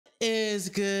Is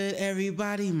good,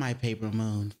 everybody? My Paper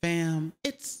Moon fam.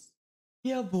 It's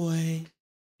your boy,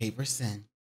 PaperSin,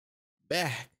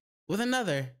 back with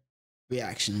another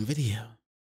reaction video.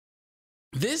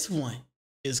 This one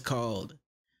is called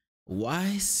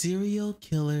Why Serial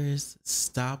Killers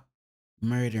Stop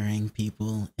Murdering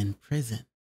People in Prison.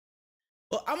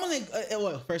 Well, I'm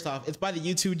gonna, first off, it's by the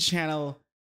YouTube channel,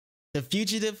 The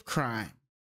Fugitive Crime.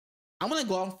 I'm gonna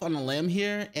go off on a limb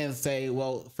here and say,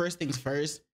 well, first things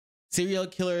first, serial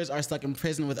killers are stuck in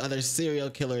prison with other serial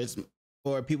killers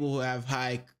or people who have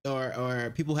high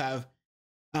or people who have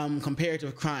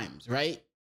comparative crimes, right?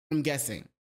 I'm guessing.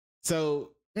 So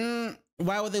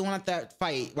why would they want that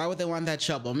fight? Why would they want that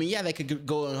trouble? I mean, yeah, they could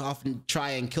go off and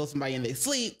try and kill somebody in their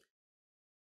sleep,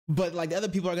 but like the other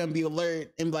people are gonna be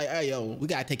alert and be like, hey, yo, we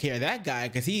gotta take care of that guy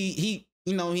because he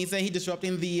you know, he said he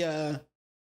disrupting he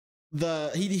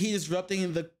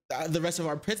disrupting the rest of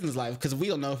our prison's life because we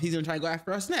don't know if he's gonna try to go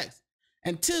after us next.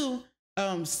 And two,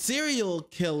 serial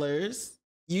killers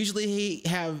usually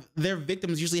have their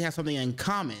victims usually have something in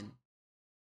common.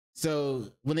 So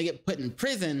when they get put in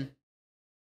prison,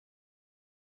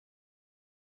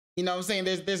 you know what I'm saying,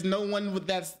 there's no one with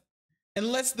that's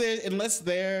unless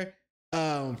their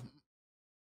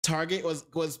target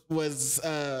was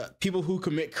people who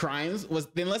commit crimes,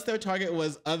 unless their target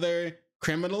was other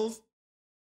criminals,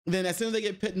 then as soon as they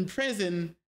get put in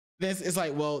prison, this is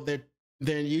like, well,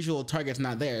 their usual target's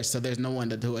not there, so there's no one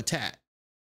to attack.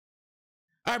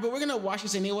 All right, but we're gonna watch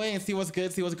this anyway and see what's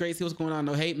good, see what's great, see what's going on.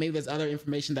 No hate, maybe there's other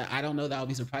information that I don't know that I'll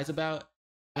be surprised about.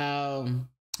 But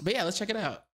yeah, let's check it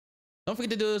out. Don't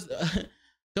forget to do this.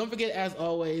 Don't forget, as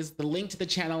always, the link to the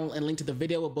channel and link to the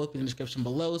video will both be in the description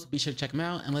below, so be sure to check them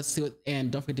out. And let's see what.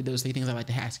 And don't forget to do those 3 things I like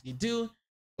to ask you to do: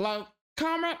 like,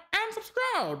 comment, and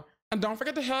subscribe. And don't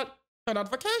forget to hit the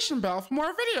notification bell for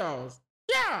more videos.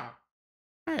 Yeah.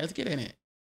 All right, let's get in it.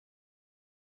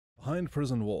 Behind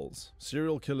prison walls,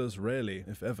 serial killers rarely,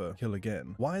 if ever, kill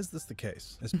again. Why is this the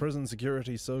case? Is prison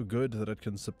security so good that it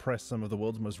can suppress some of the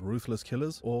world's most ruthless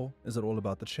killers? Or is it all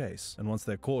about the chase? And once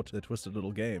they're caught, their twisted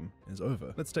little game is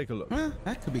over. Let's take a look. Well,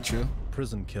 that could be true.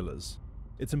 Prison killers.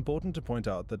 It's important to point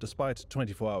out that despite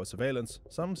 24-hour surveillance,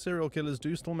 some serial killers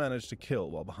do still manage to kill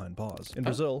while behind bars. In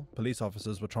Brazil, police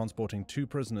officers were transporting 2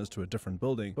 prisoners to a different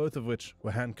building, both of which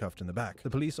were handcuffed in the back. The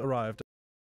police arrived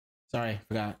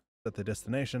at their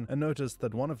destination and noticed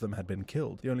that one of them had been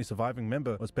killed. The only surviving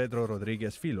member was Pedro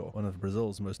Rodrigues Filho, one of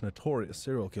Brazil's most notorious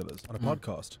serial killers. On a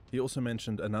podcast, he also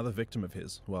mentioned another victim of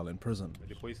his while in prison.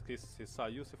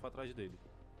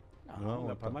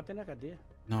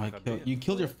 No, you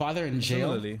killed your father in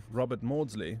jail? Similarly, Robert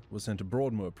Maudsley was sent to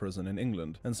Broadmoor prison in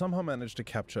England and somehow managed to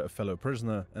capture a fellow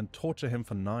prisoner and torture him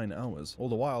for 9 hours. All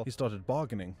the while, he started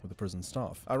bargaining with the prison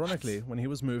staff. Ironically, when he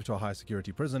was moved to a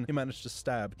high-security prison, he managed to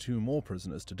stab 2 more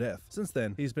prisoners to death. Since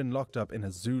then, he's been locked up in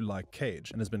a zoo-like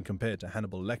cage and has been compared to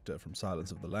Hannibal Lecter from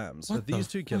Silence of the Lambs. But these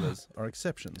 2 killers are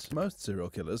exceptions. Most serial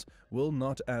killers will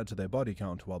not add to their body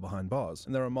count while behind bars,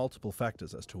 and there are multiple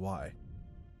factors as to why.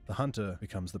 The hunter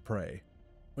becomes the prey.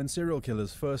 When serial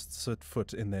killers first set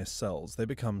foot in their cells, they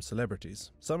become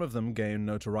celebrities. Some of them gain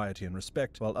notoriety and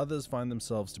respect, while others find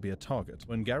themselves to be a target.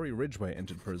 When Gary Ridgway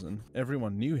entered prison,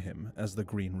 everyone knew him as the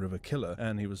Green River Killer,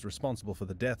 and he was responsible for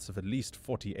the deaths of at least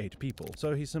 48 people,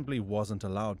 so he simply wasn't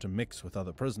allowed to mix with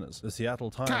other prisoners. The Seattle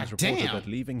Times reported that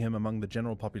leaving him among the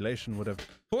general population would have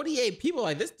 48 people.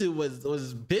 Like, this dude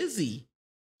was busy.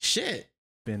 Shit.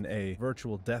 Been a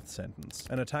virtual death sentence,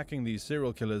 and attacking these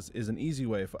serial killers is an easy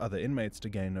way for other inmates to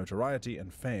gain notoriety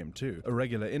and fame too. A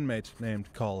regular inmate named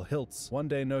Carl Hiltz one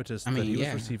day noticed that he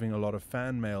was receiving a lot of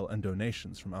fan mail and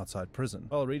donations from outside prison.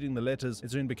 While reading the letters,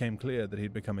 it soon became clear that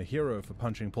he'd become a hero for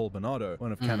punching Paul Bernardo,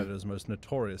 one of Canada's most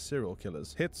notorious serial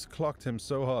killers. Hitz clocked him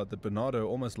so hard that Bernardo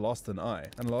almost lost an eye,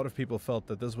 and a lot of people felt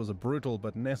that this was a brutal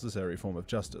but necessary form of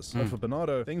justice. But for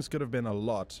Bernardo, things could have been a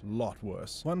lot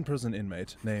worse. One prison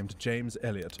inmate named James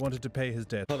Elliott wanted to pay his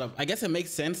debt. Hold up, I guess it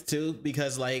makes sense too,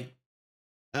 because like,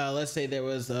 let's say there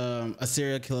was a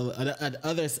serial killer,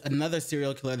 another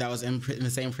serial killer that was in the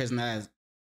same prison as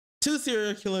 2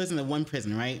 serial killers in the one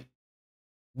prison, right?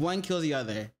 One kills the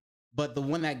other, but the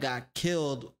one that got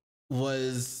killed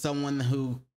was someone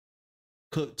who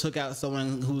took out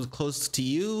someone who was close to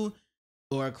you,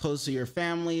 or close to your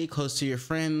family, close to your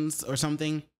friends, or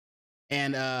something,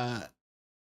 and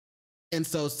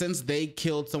so since they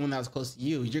killed someone that was close to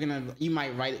you, you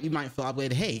might feel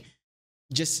obligated. Hey,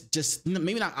 just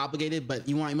maybe not obligated, but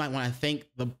you might want to thank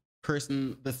the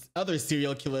other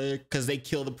serial killer because they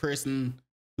killed the person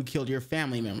who killed your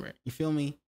family member. You feel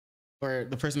me? Or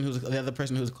the other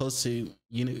person who's close to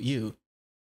you.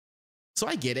 So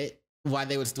I get it. why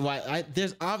they would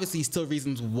there's obviously still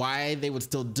reasons why they would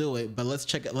still do it, but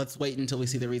let's wait until we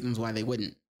see the reasons why they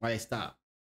wouldn't, why they stop.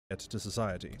 To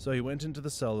society. So he went into the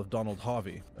cell of Donald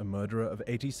Harvey, a murderer of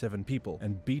 87 people,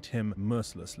 and beat him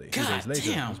mercilessly. 2 days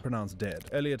later, he was pronounced dead.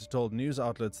 Elliot told news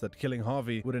outlets that killing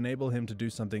Harvey would enable him to do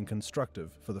something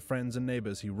constructive for the friends and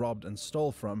neighbors he robbed and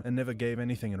stole from and never gave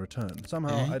anything in return.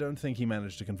 Somehow, I don't think he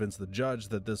managed to convince the judge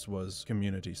that this was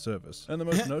community service. And the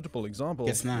most notable example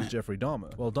is Jeffrey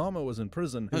Dahmer. While Dahmer was in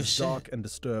prison, his dark and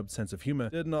disturbed sense of humor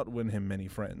did not win him many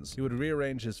friends. He would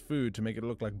rearrange his food to make it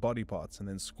look like body parts and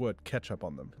then squirt ketchup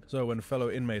on them. So when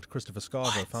fellow inmate Christopher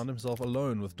Scarver found himself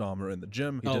alone with Dahmer in the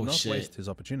gym, he did not waste his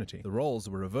opportunity. The roles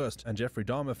were reversed, and Jeffrey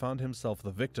Dahmer found himself the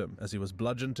victim as he was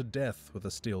bludgeoned to death with a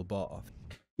steel bar.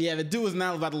 Yeah, the dude was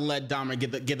not about to let Dahmer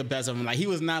get the best of him. Like, he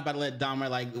was not about to let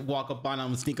Dahmer like walk up on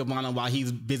him, sneak up on him while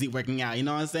he's busy working out. You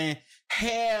know what I'm saying?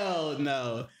 Hell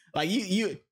no. Like,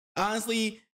 you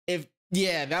honestly,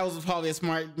 that was probably a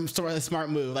smart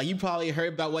move. Like, you probably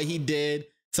heard about what he did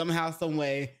somehow, some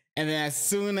way. And then as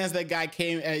soon as that guy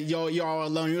came, you're all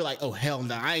alone. You're like, oh hell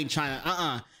no, I ain't trying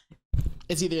to.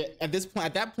 It's either at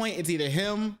that point, it's either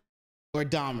him or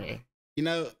Dahmer. You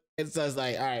know, it's just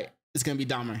like, all right, it's gonna be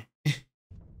Dahmer.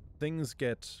 Things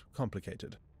get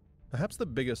complicated. Perhaps the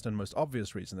biggest and most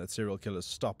obvious reason that serial killers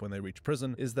stop when they reach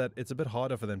prison is that it's a bit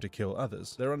harder for them to kill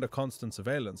others. They're under constant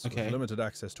surveillance with limited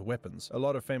access to weapons. A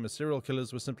lot of famous serial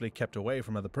killers were simply kept away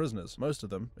from other prisoners. Most of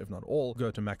them, if not all,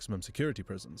 go to maximum security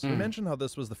prisons. We mentioned how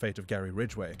this was the fate of Gary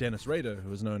Ridgway. Dennis Rader, who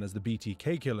was known as the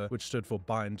BTK killer, which stood for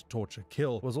bind, torture,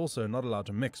 kill, was also not allowed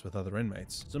to mix with other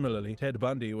inmates. Similarly, Ted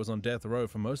Bundy was on death row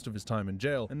for most of his time in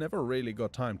jail and never really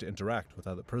got time to interact with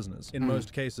other prisoners. In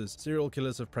most cases, serial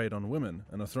killers have preyed on women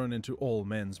and are thrown into all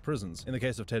men's prisons. In the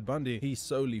case of Ted Bundy, he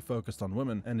solely focused on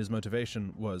women, and his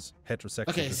motivation was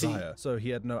heterosexual desire, so he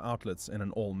had no outlets in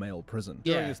an all-male prison.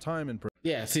 During his time in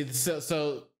prison...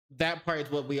 so that part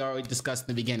is what we already discussed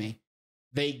in the beginning.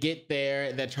 They get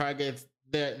there, their targets,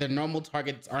 their normal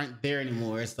targets aren't there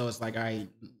anymore, so it's like, all right,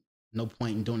 no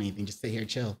point in doing anything, just sit here and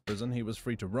chill. Prison, he was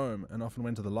free to roam and often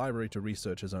went to the library to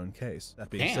research his own case. That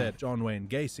being said, John Wayne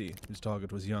Gacy, whose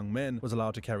target was young men, was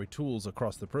allowed to carry tools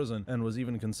across the prison and was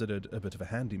even considered a bit of a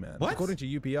handyman. According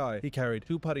to UPI, he carried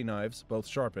 2 putty knives, both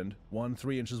sharpened, one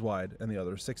 3 inches wide and the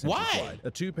other 6 inches wide. A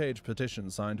 2-page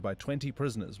petition signed by 20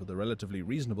 prisoners with a relatively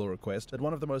reasonable request that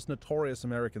one of the most notorious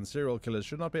American serial killers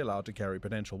should not be allowed to carry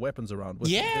potential weapons around with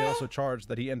him. They also charged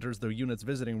that he enters the unit's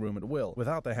visiting room at will.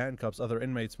 Without the handcuffs, other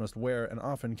inmates must wear and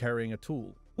often carrying a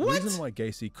tool. The reason why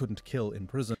Gacy couldn't kill in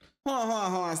prison... Hold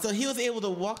on. So he was able to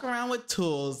walk around with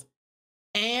tools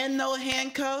and no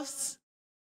handcuffs?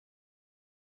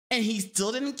 And he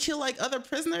still didn't kill like other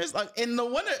prisoners? Like, and no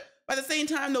wonder, by the same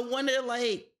time, no wonder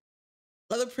like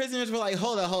other prisoners were like,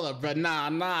 hold up, bro.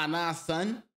 Nah,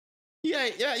 son.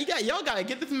 Y'all gotta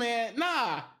get this man.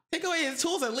 Nah, take away his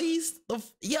tools at least.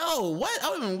 Yo, what?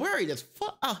 I wasn't worried as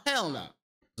fuck. Oh, hell no.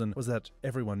 Was that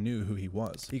everyone knew who he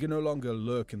was. He could no longer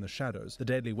lurk in the shadows. The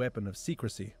deadly weapon of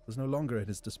secrecy was no longer at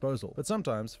his disposal. But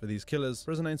sometimes, for these killers,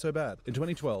 prison ain't so bad. In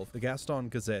 2012, the Gaston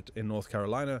Gazette in North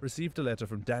Carolina received a letter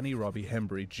from Danny Robbie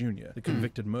Hembry Jr., the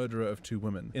convicted murderer of 2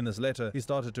 women. In this letter, he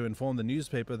started to inform the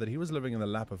newspaper that he was living in the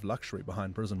lap of luxury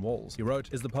behind prison walls. He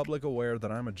wrote, "Is the public aware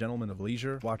that I'm a gentleman of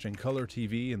leisure, watching color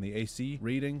TV in the AC,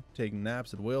 reading, taking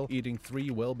naps at will, eating 3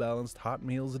 well-balanced hot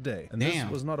meals a day?" And this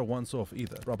was not a once-off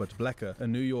either. Robert Blecker, a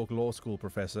New York law school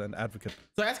professor and advocate.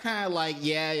 So that's kind of like,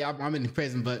 I'm in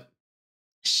prison, but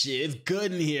shit, it's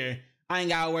good in here. I ain't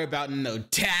gotta worry about no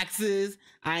taxes.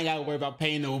 I ain't gotta worry about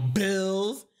paying no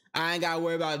bills. I ain't gotta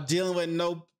worry about dealing with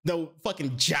no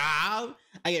fucking job.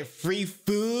 I get free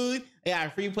food. I got a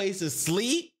free place to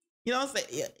sleep. You know what I'm saying?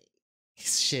 Yeah.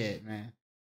 Shit, man.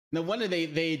 No wonder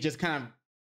they just kind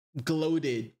of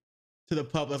gloated to the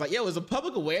public. It's like, yo, is the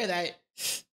public aware that,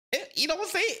 you know what I'm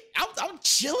saying? I'm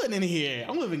chilling in here.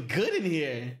 I'm living good in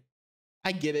here.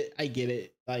 I get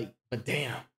it. Like, but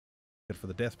damn. For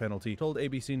the death penalty, told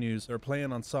ABC News they're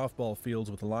playing on softball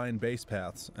fields with line base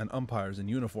paths and umpires in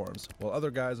uniforms, while other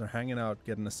guys are hanging out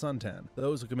getting a suntan.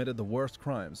 Those who committed the worst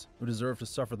crimes, who deserve to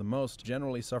suffer the most,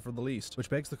 generally suffer the least. Which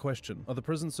begs the question, are the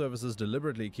prison services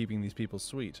deliberately keeping these people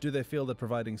sweet? Do they feel that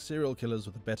providing serial killers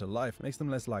with a better life makes them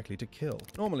less likely to kill?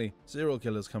 Normally, serial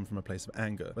killers come from a place of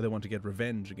anger, where they want to get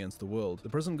revenge against the world. The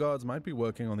prison guards might be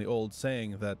working on the old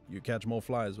saying that you catch more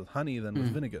flies with honey than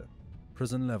with vinegar.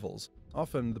 Prison levels.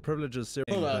 Often, the privileges saying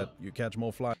that you catch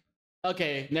more flies.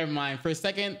 Okay, never mind. For a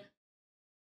second.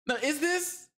 No, is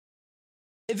this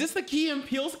the Key and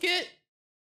Peele skit?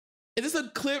 Is this a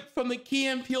clip from the Key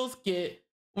and Peele skit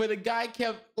where the guy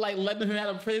kept like letting him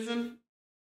out of prison?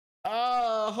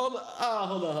 Oh, hold on. Oh,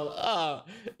 hold on. Hold on.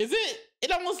 Is it?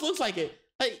 It almost looks like it.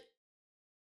 Like.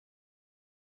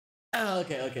 Oh,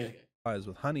 okay. Okay. Flies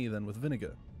with honey than with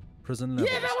vinegar. Prison Yeah,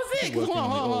 levels. that was it. Working Hold on, on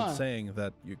the hold old on. saying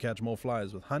that you catch more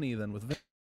flies with honey than with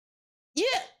Yeah,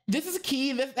 this is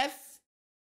key. That's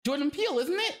Jordan Peele,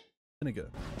 isn't it? vinegar.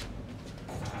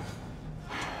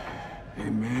 Hey,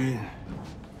 man.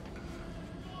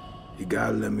 You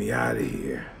gotta let me out of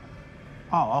here.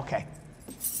 Oh, okay.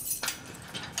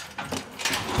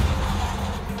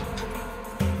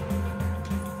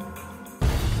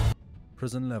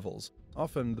 Prison levels.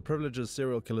 Often, the privileges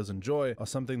serial killers enjoy are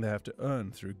something they have to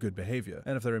earn through good behavior,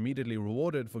 and if they're immediately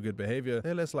rewarded for good behavior,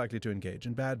 they're less likely to engage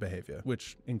in bad behavior,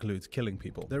 which includes killing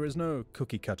people. There is no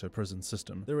cookie-cutter prison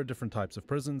system. There are different types of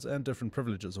prisons and different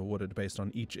privileges awarded based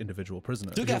on each individual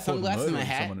prisoner. You If got you're caught sunglasses in a murdering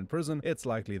hat? someone in prison, it's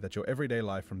likely that your everyday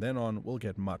life from then on will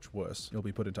get much worse. You'll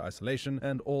be put into isolation,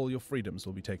 and all your freedoms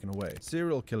will be taken away.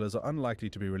 Serial killers are unlikely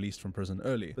to be released from prison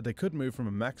early, but they could move from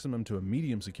a maximum to a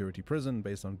medium security prison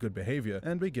based on good behavior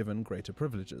and be given greater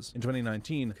privileges. In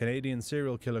 2019, Canadian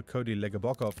serial killer Cody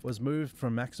Legabokov was moved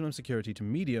from maximum security to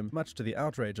medium, much to the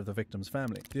outrage of the victim's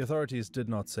family. The authorities did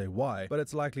not say why, but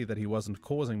it's likely that he wasn't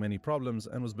causing many problems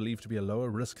and was believed to be a lower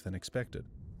risk than expected.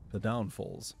 The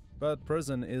downfalls. But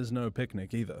prison is no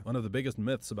picnic either. One of the biggest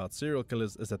myths about serial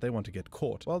killers is that they want to get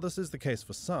caught. While this is the case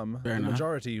for some, the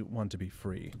majority want to be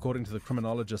free. According to the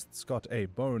criminologist Scott A.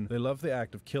 Bone, they love the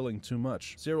act of killing too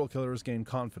much. Serial killers gain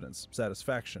confidence,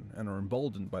 satisfaction, and are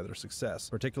emboldened by their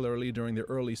success, particularly during the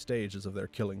early stages of their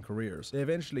killing careers. They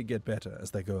eventually get better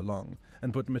as they go along,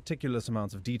 and put meticulous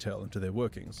amounts of detail into their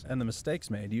workings, and the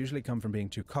mistakes made usually come from being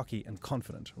too cocky and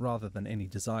confident, rather than any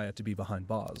desire to be behind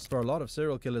bars. For a lot of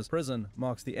serial killers, prison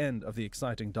marks the end of the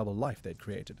exciting double life they'd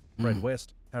created. Fred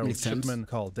West, Harold Shipman,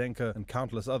 Carl Denker, and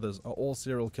countless others are all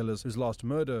serial killers whose last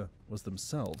murder was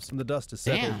themselves. When the dust is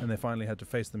settled and they finally had to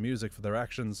face the music for their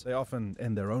actions, they often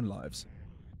end their own lives.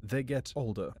 They get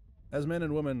older. As men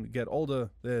and women get older,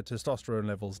 their testosterone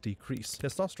levels decrease.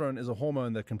 Testosterone is a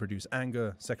hormone that can produce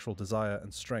anger, sexual desire,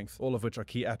 and strength, all of which are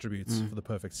key attributes for the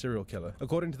perfect serial killer.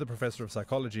 According to the professor of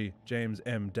psychology, James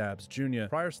M. Dabbs Jr.,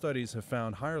 prior studies have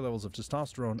found higher levels of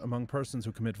testosterone among persons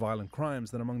who commit violent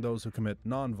crimes than among those who commit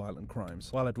non-violent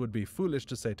crimes. While it would be foolish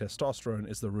to say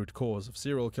testosterone is the root cause of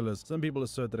serial killers, some people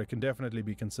assert that it can definitely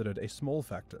be considered a small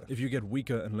factor. If you get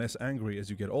weaker and less angry as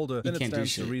you get older, then it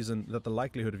stands to reason that the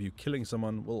likelihood of you killing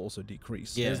someone will also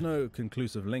decrease. There's no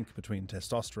conclusive link between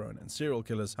testosterone and serial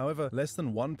killers. However, less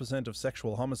than 1% of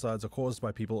sexual homicides are caused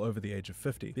by people over the age of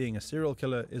 50. Being a serial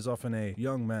killer is often a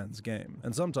young man's game.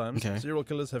 And sometimes, serial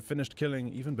killers have finished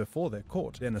killing even before they're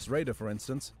caught. Dennis Rader, for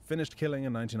instance, finished killing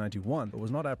in 1991, but was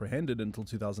not apprehended until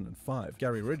 2005.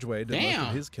 Gary Ridgway did most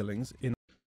of his killings in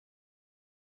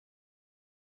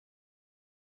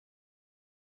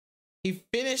He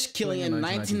finished killing in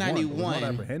 1991, was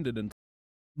not apprehended until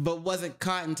but wasn't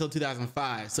caught until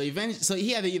 2005. So eventually, so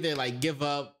he had to either like give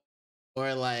up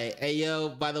or like, hey yo,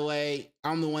 by the way,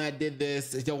 I'm the one that did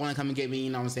this. If you don't want to come and get me,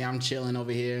 you know what I'm saying? I'm chilling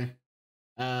over here.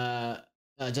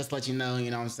 Just to let you know,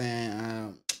 you know what I'm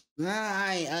saying?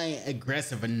 I ain't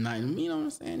aggressive or nothing. You know what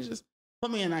I'm saying? Just put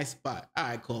me in a nice spot. All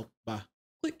right, cool. Bye.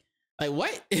 Click. Like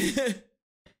what?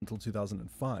 until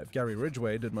 2005. Gary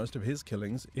Ridgway did most of his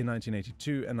killings in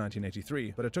 1982 and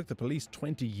 1983, but it took the police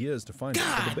 20 years to find him.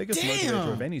 But the biggest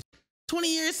motivator of any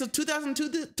 20 years, so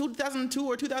 2002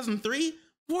 or 2003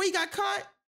 before he got caught?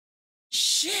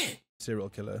 Shit. Serial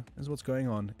killer is what's going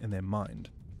on in their mind.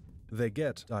 They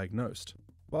get diagnosed.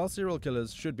 While serial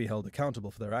killers should be held accountable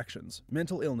for their actions,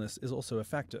 mental illness is also a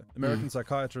factor. American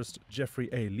psychiatrist Jeffrey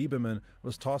A. Lieberman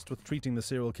was tasked with treating the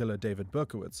serial killer David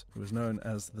Berkowitz, who was known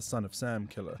as the Son of Sam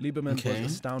killer. Lieberman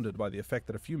was astounded by the effect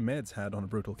that a few meds had on a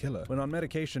brutal killer. When on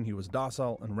medication, he was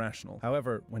docile and rational.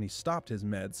 However, when he stopped his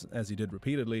meds, as he did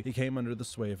repeatedly, he came under the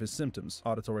sway of his symptoms,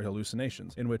 auditory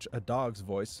hallucinations, in which a dog's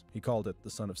voice, he called it the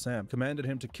Son of Sam, commanded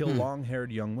him to kill long-haired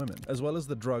young women. As well as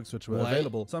the drugs which were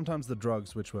available, sometimes the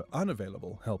drugs which were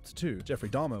unavailable helped too. Jeffrey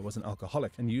Dahmer was an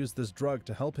alcoholic and used this drug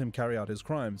to help him carry out his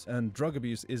crimes, and drug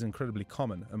abuse is incredibly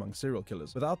common among serial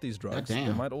killers. Without these drugs,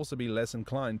 they might also be less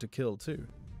inclined to kill too.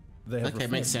 They have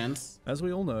makes sense. As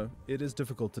we all know, it is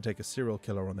difficult to take a serial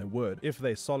killer on their word. If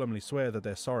they solemnly swear that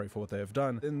they're sorry for what they have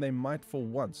done, then they might for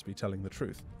once be telling the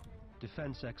truth.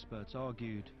 Defense experts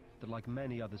argued that like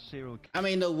many other serial killers, I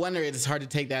mean, no wonder it's hard to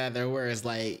take that at their words.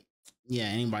 Like, yeah,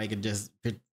 anybody could just,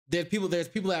 there's people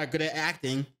that are good at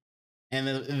acting and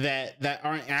that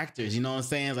aren't actors, you know what I'm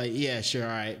saying? It's like, yeah, sure, all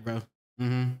right, bro.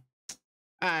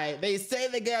 All right, they say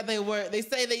they got their word. They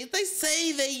say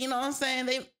they, you know what I'm saying?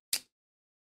 They,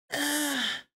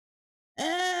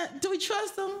 do we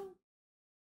trust them?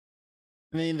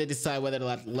 And then they decide whether to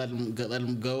let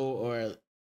them go or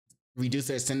reduce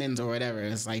their sentence or whatever.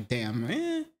 It's like, damn,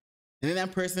 man. And then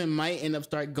that person might end up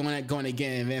going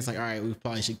again, and then it's like, all right, we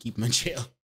probably should keep him in jail.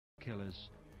 Killers.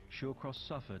 Shawcross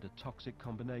suffered a toxic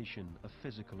combination of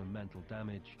physical and mental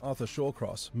damage. Arthur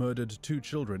Shawcross murdered 2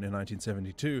 children in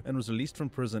 1972 and was released from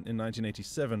prison in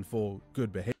 1987 for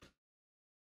good behavior.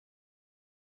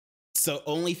 So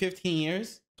only 15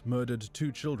 years? Murdered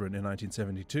 2 children in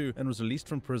 1972 and was released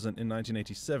from prison in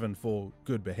 1987 for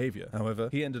good behavior. However,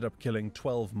 he ended up killing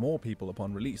 12 more people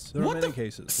upon release. There are many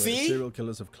cases where serial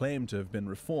killers have claimed to have been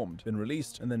reformed, been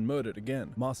released, and then murdered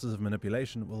again. Masters of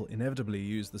manipulation will inevitably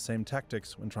use the same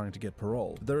tactics when trying to get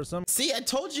parole. But there are some— See, I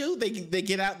told you, they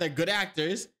get out, they're good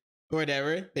actors or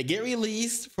whatever. They get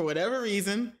released for whatever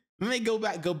reason, then they go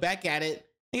back at it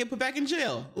and get put back in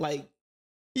jail. Like,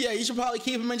 yeah, you should probably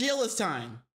keep him in jail this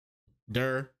time.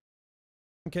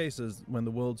 Cases when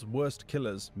the world's worst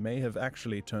killers may have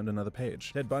actually turned another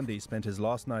page. Ted Bundy spent his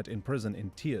last night in prison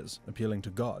in tears, appealing to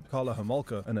God. Carla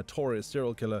Homolka, a notorious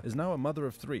serial killer, is now a mother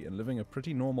of 3 and living a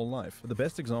pretty normal life. But the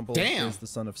best example is the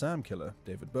son of Sam killer,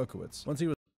 David Berkowitz. Once he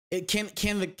was—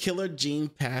 Can the killer gene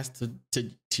pass to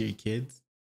your kids?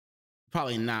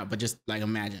 Probably not, but just like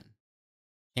imagine.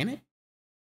 Can it?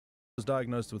 Was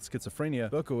diagnosed with schizophrenia,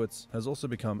 Berkowitz has also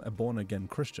become a born-again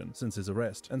Christian since his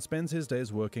arrest and spends his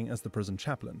days working as the prison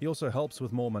chaplain. He also helps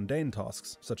with more mundane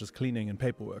tasks, such as cleaning and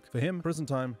paperwork. For him, prison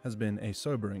time has been a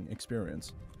sobering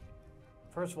experience.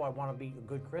 First of all, I want to be a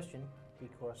good Christian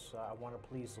because I want to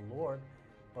please the Lord,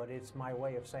 but it's my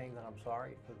way of saying that I'm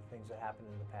sorry for the things that happened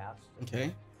in the past.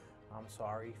 Okay. I'm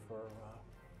sorry for,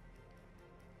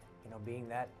 being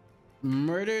that.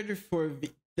 Murdered for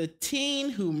the teen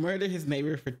who murdered his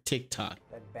neighbor for TikTok.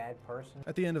 That bad person.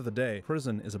 At the end of the day,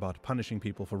 prison is about punishing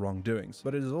people for wrongdoings,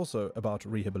 but it is also about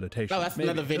rehabilitation. Oh, that's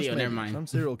another video, never mind. Some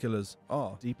serial killers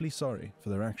are deeply sorry for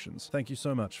their actions. Thank you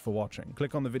so much for watching.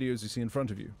 Click on the videos you see in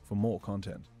front of you for more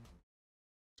content.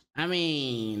 I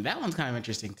mean, that one's kind of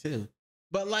interesting too.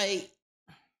 But like,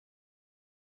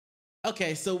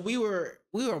 okay, so we were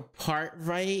part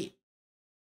right.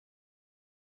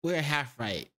 We're half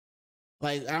right.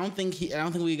 Like, I don't think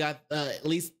we got, at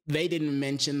least they didn't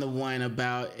mention the one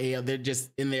about, they're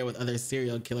just in there with other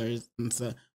serial killers and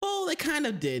stuff. Well, they kind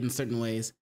of did in certain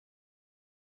ways.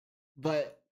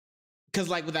 But, because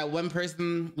like with that one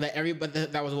person that everybody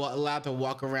that was allowed to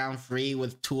walk around free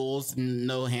with tools and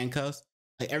no handcuffs,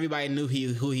 like everybody knew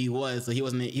who he was, so he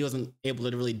wasn't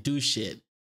able to really do shit.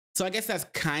 So I guess that's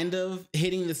kind of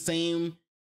hitting the same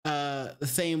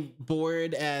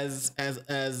board as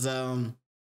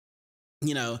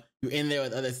you know, you're in there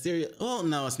with other serial. Oh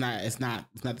no, it's not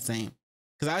the same.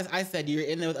 Because I said you're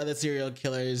in there with other serial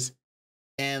killers,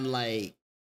 and like,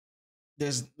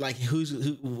 there's like,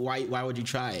 why would you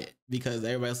try it? Because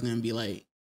everybody else is gonna be like,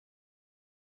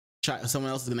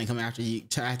 someone else is gonna come after you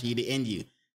to end you.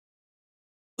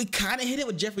 We kind of hit it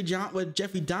with Jeffrey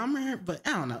Dahmer, but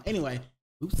I don't know. Anyway,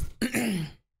 oops.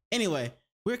 Anyway,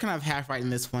 we're kind of half right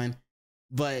in this one,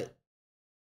 but.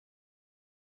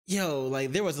 Yo,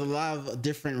 like there was a lot of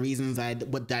different reasons I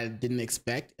didn't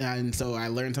expect, and so I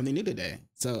learned something new today.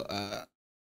 So,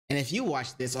 and if you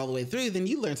watched this all the way through, then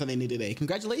you learned something new today.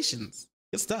 Congratulations,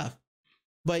 good stuff.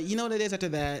 But you know what it is after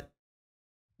that?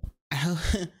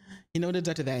 You know what it is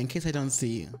after that? In case I don't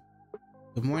see you,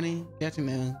 good morning, good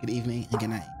afternoon, good evening, and good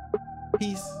night.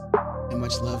 Peace and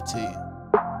much love to you.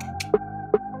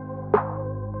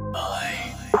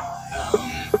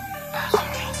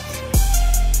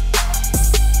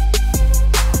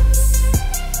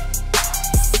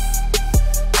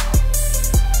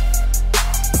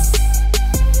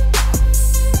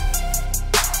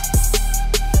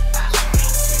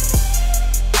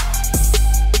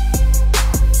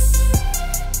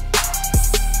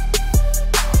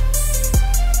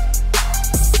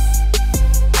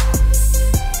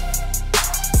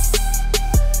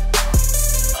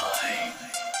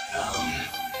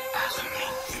 As a